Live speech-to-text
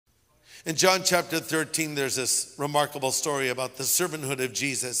In John chapter 13, there's this remarkable story about the servanthood of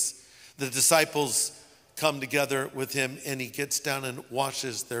Jesus. The disciples come together with him and he gets down and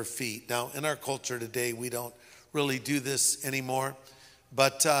washes their feet. Now, in our culture today, we don't really do this anymore.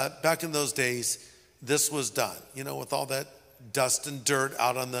 But back in those days, this was done, with all that dust and dirt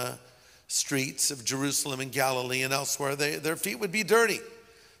out on the streets of Jerusalem and Galilee and elsewhere. Their feet would be dirty.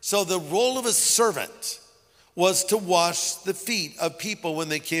 So the role of a servant was to wash the feet of people when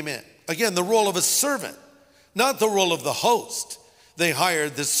they came in. Again, the role of a servant, not the role of the host. They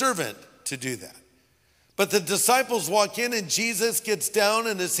hired the servant to do that. But the disciples walk in and Jesus gets down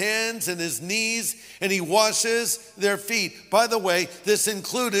on his hands and his knees and he washes their feet. By the way, this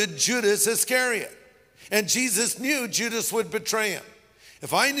included Judas Iscariot. And Jesus knew Judas would betray him.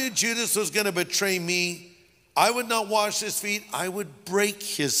 If I knew Judas was going to betray me, I would not wash his feet. I would break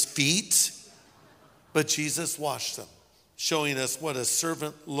his feet. But Jesus washed them, showing us what a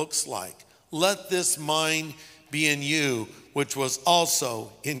servant looks like. Let this mind be in you, which was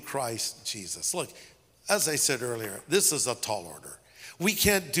also in Christ Jesus. Look, as I said earlier, this is a tall order. We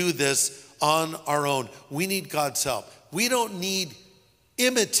can't do this on our own. We need God's help. We don't need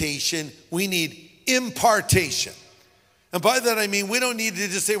imitation. We need impartation. And by that I mean we don't need to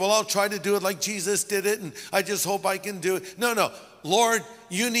just say, well, I'll try to do it like Jesus did it and I just hope I can do it. No. Lord,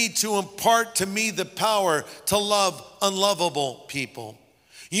 you need to impart to me the power to love unlovable people.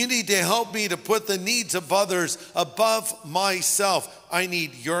 You need to help me to put the needs of others above myself. I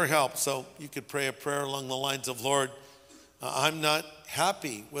need your help. So you could pray a prayer along the lines of, Lord, I'm not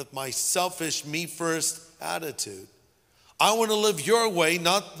happy with my selfish, me first attitude. I want to live your way,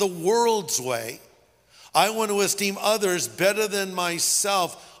 not the world's way. I want to esteem others better than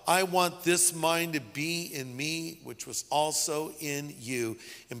myself. I want this mind to be in me, which was also in you.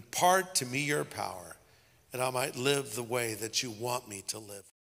 Impart to me your power, and I might live the way that you want me to live.